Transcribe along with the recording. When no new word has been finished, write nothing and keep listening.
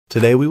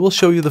Today we will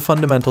show you the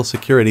fundamental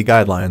security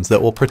guidelines that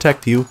will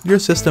protect you, your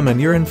system, and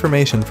your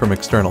information from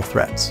external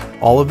threats.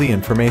 All of the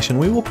information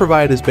we will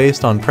provide is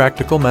based on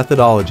practical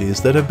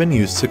methodologies that have been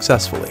used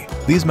successfully.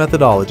 These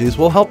methodologies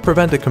will help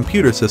prevent a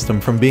computer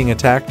system from being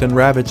attacked and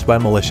ravaged by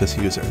malicious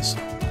users.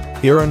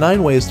 Here are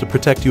 9 ways to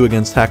protect you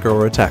against hacker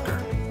or attacker.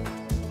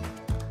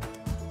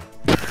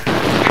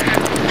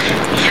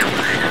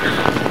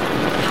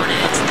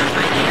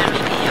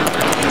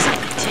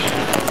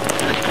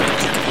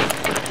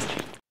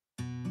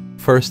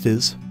 First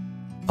is,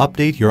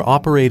 update your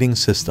operating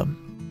system.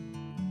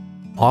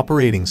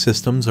 Operating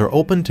systems are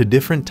open to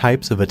different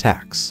types of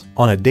attacks.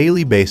 On a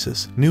daily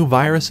basis, new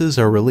viruses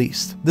are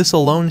released. This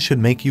alone should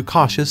make you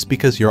cautious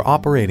because your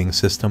operating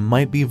system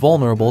might be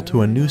vulnerable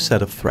to a new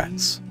set of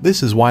threats.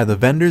 This is why the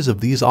vendors of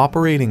these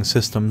operating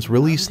systems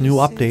release new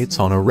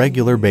updates on a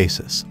regular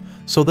basis,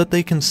 so that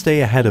they can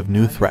stay ahead of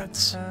new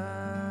threats.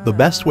 The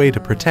best way to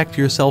protect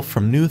yourself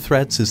from new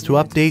threats is to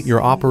update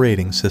your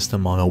operating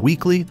system on a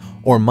weekly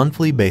or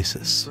monthly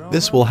basis.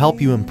 This will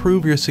help you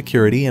improve your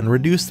security and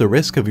reduce the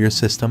risk of your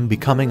system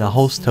becoming a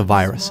host to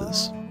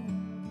viruses.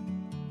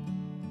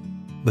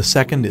 The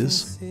second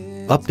is,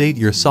 update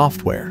your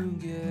software.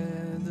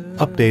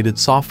 Updated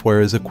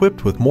software is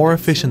equipped with more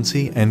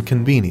efficiency and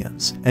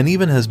convenience, and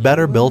even has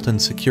better built-in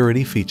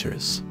security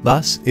features.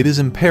 Thus, it is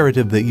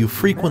imperative that you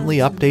frequently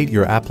update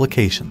your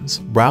applications,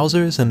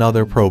 browsers, and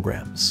other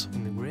programs.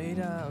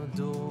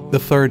 The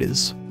third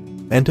is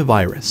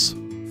Antivirus.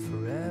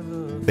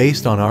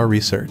 Based on our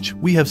research,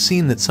 we have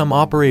seen that some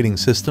operating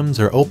systems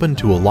are open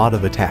to a lot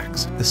of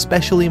attacks,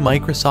 especially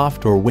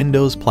Microsoft or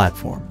Windows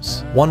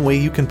platforms. One way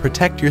you can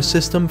protect your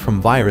system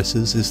from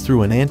viruses is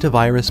through an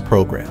antivirus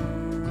program.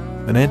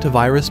 An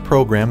antivirus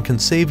program can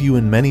save you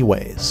in many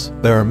ways.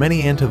 There are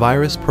many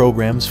antivirus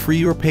programs,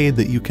 free or paid,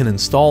 that you can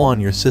install on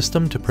your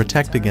system to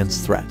protect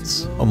against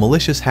threats. A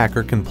malicious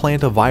hacker can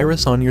plant a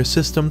virus on your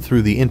system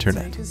through the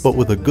internet, but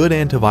with a good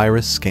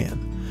antivirus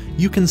scan,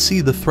 you can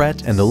see the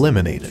threat and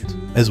eliminate it.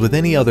 As with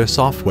any other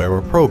software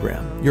or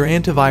program, your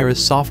antivirus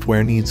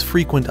software needs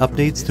frequent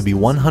updates to be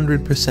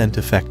 100%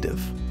 effective.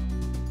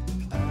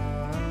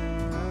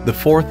 The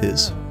fourth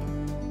is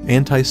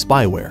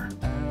AntiSpyware.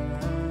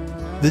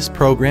 This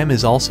program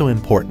is also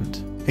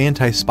important.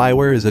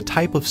 AntiSpyware is a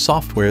type of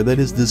software that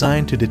is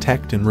designed to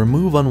detect and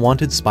remove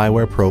unwanted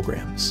spyware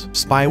programs.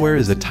 Spyware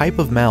is a type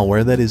of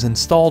malware that is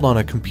installed on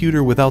a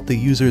computer without the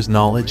user's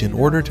knowledge in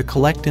order to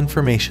collect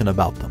information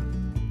about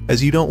them.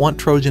 As you don't want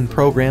Trojan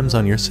programs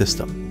on your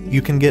system,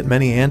 you can get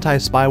many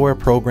anti-spyware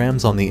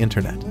programs on the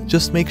internet.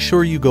 Just make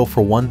sure you go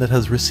for one that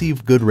has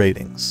received good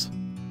ratings.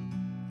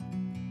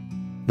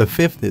 The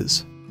fifth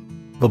is,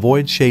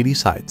 avoid shady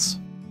sites.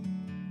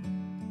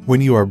 When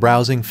you are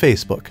browsing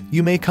Facebook,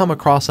 you may come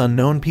across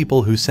unknown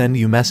people who send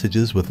you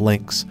messages with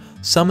links,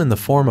 some in the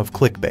form of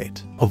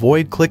clickbait.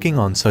 Avoid clicking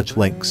on such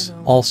links.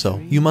 Also,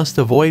 you must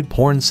avoid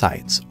porn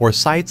sites or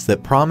sites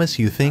that promise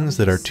you things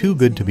that are too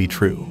good to be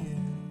true.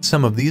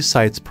 Some of these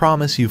sites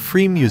promise you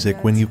free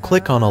music when you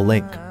click on a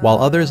link, while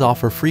others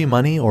offer free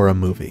money or a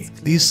movie.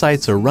 These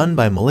sites are run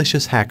by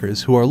malicious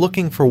hackers who are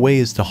looking for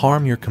ways to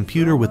harm your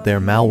computer with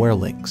their malware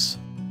links.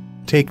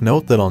 Take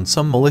note that on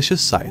some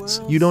malicious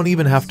sites, you don't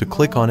even have to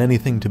click on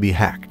anything to be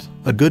hacked.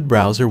 A good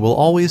browser will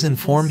always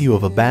inform you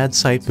of a bad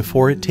site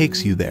before it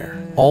takes you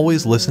there.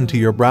 Always listen to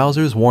your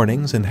browser's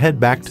warnings and head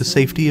back to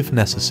safety if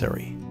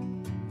necessary.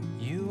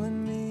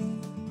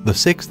 The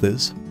sixth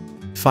is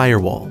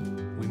Firewall.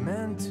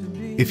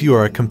 If you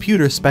are a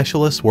computer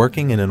specialist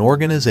working in an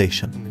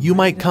organization, you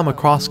might come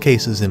across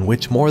cases in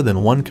which more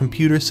than one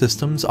computer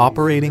system's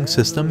operating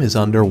system is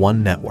under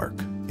one network.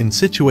 In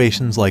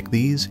situations like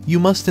these, you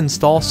must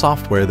install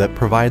software that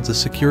provides a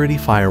security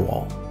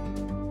firewall.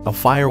 A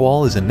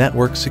firewall is a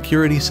network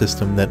security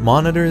system that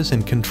monitors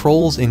and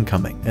controls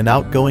incoming and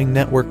outgoing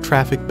network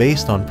traffic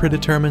based on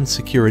predetermined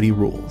security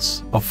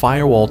rules. A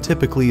firewall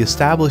typically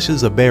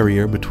establishes a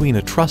barrier between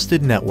a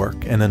trusted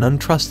network and an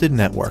untrusted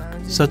network,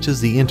 such as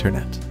the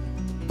internet.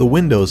 The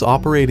Windows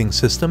operating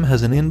system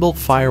has an inbuilt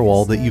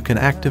firewall that you can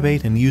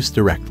activate and use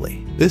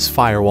directly. This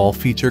firewall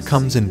feature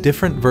comes in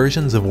different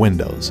versions of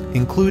Windows,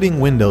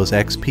 including Windows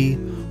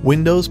XP,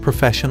 Windows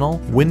Professional,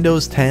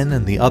 Windows 10,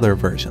 and the other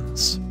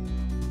versions.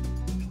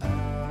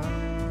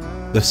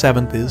 The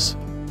seventh is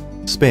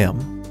spam.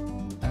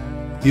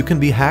 You can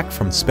be hacked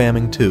from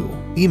spamming too.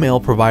 Email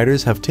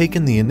providers have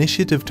taken the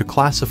initiative to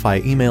classify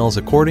emails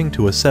according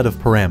to a set of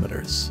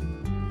parameters.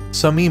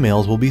 Some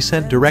emails will be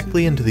sent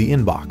directly into the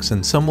inbox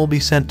and some will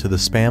be sent to the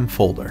spam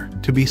folder.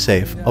 To be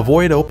safe,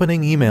 avoid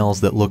opening emails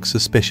that look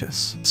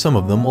suspicious. Some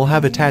of them will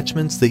have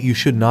attachments that you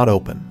should not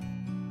open.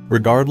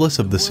 Regardless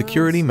of the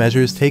security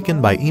measures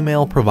taken by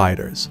email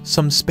providers,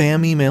 some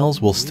spam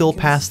emails will still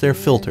pass their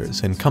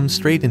filters and come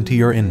straight into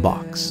your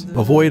inbox.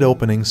 Avoid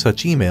opening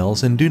such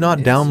emails and do not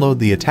download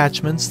the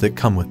attachments that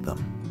come with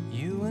them.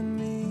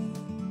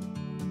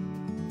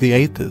 The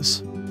eighth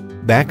is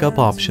backup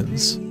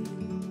options.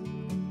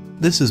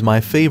 This is my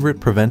favorite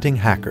preventing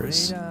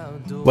hackers.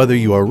 Whether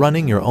you are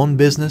running your own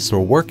business or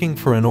working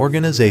for an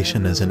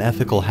organization as an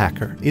ethical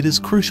hacker, it is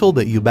crucial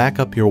that you back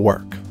up your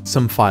work.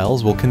 Some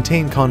files will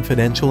contain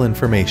confidential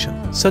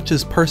information, such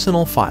as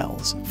personal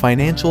files,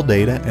 financial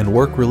data, and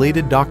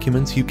work-related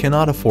documents you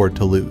cannot afford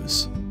to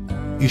lose.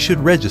 You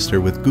should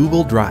register with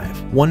Google Drive,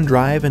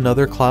 OneDrive, and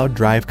other cloud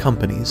drive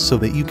companies so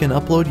that you can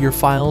upload your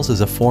files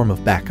as a form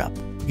of backup.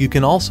 You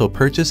can also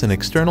purchase an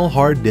external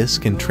hard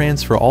disk and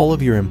transfer all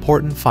of your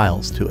important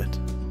files to it.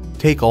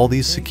 Take all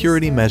these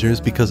security measures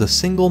because a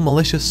single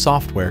malicious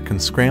software can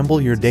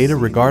scramble your data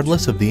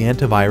regardless of the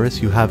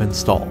antivirus you have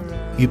installed.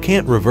 You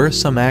can't reverse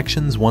some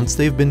actions once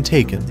they've been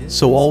taken,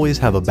 so always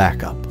have a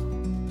backup.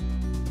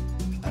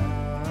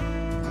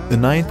 The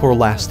ninth or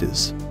last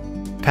is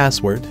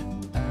password.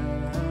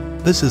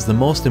 This is the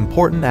most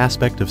important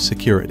aspect of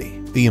security.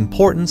 The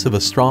importance of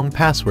a strong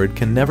password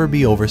can never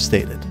be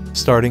overstated.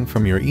 Starting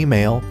from your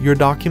email, your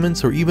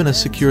documents, or even a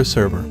secure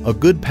server, a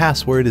good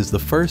password is the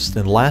first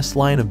and last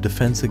line of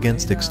defense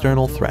against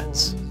external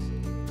threats.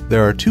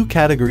 There are two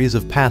categories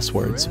of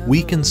passwords,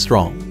 weak and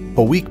strong.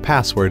 A weak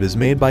password is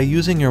made by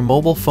using your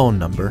mobile phone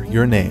number,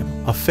 your name,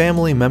 a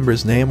family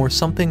member's name, or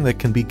something that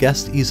can be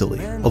guessed easily.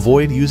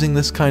 Avoid using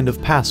this kind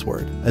of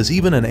password, as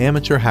even an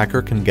amateur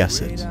hacker can guess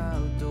it.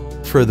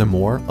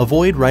 Furthermore,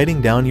 avoid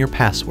writing down your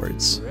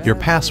passwords. Your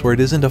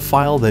password isn't a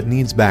file that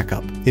needs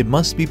backup. It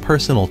must be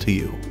personal to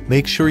you.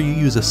 Make sure you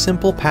use a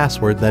simple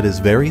password that is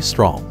very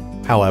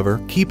strong.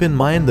 However, keep in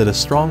mind that a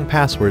strong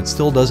password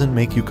still doesn't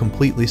make you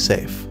completely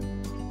safe.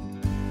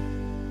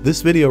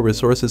 This video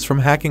resource is from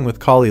Hacking with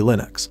Kali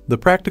Linux, the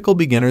practical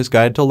beginner's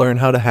guide to learn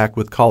how to hack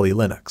with Kali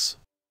Linux.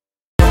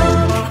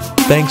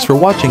 Thanks for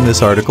watching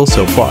this article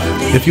so far.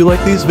 If you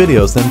like these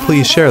videos, then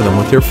please share them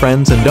with your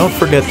friends and don't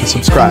forget to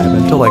subscribe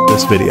and to like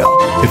this video.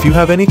 If you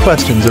have any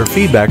questions or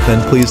feedback,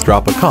 then please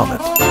drop a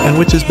comment. And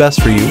which is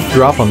best for you,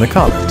 drop on the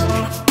comment.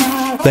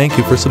 Thank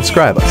you for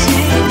subscribing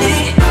us.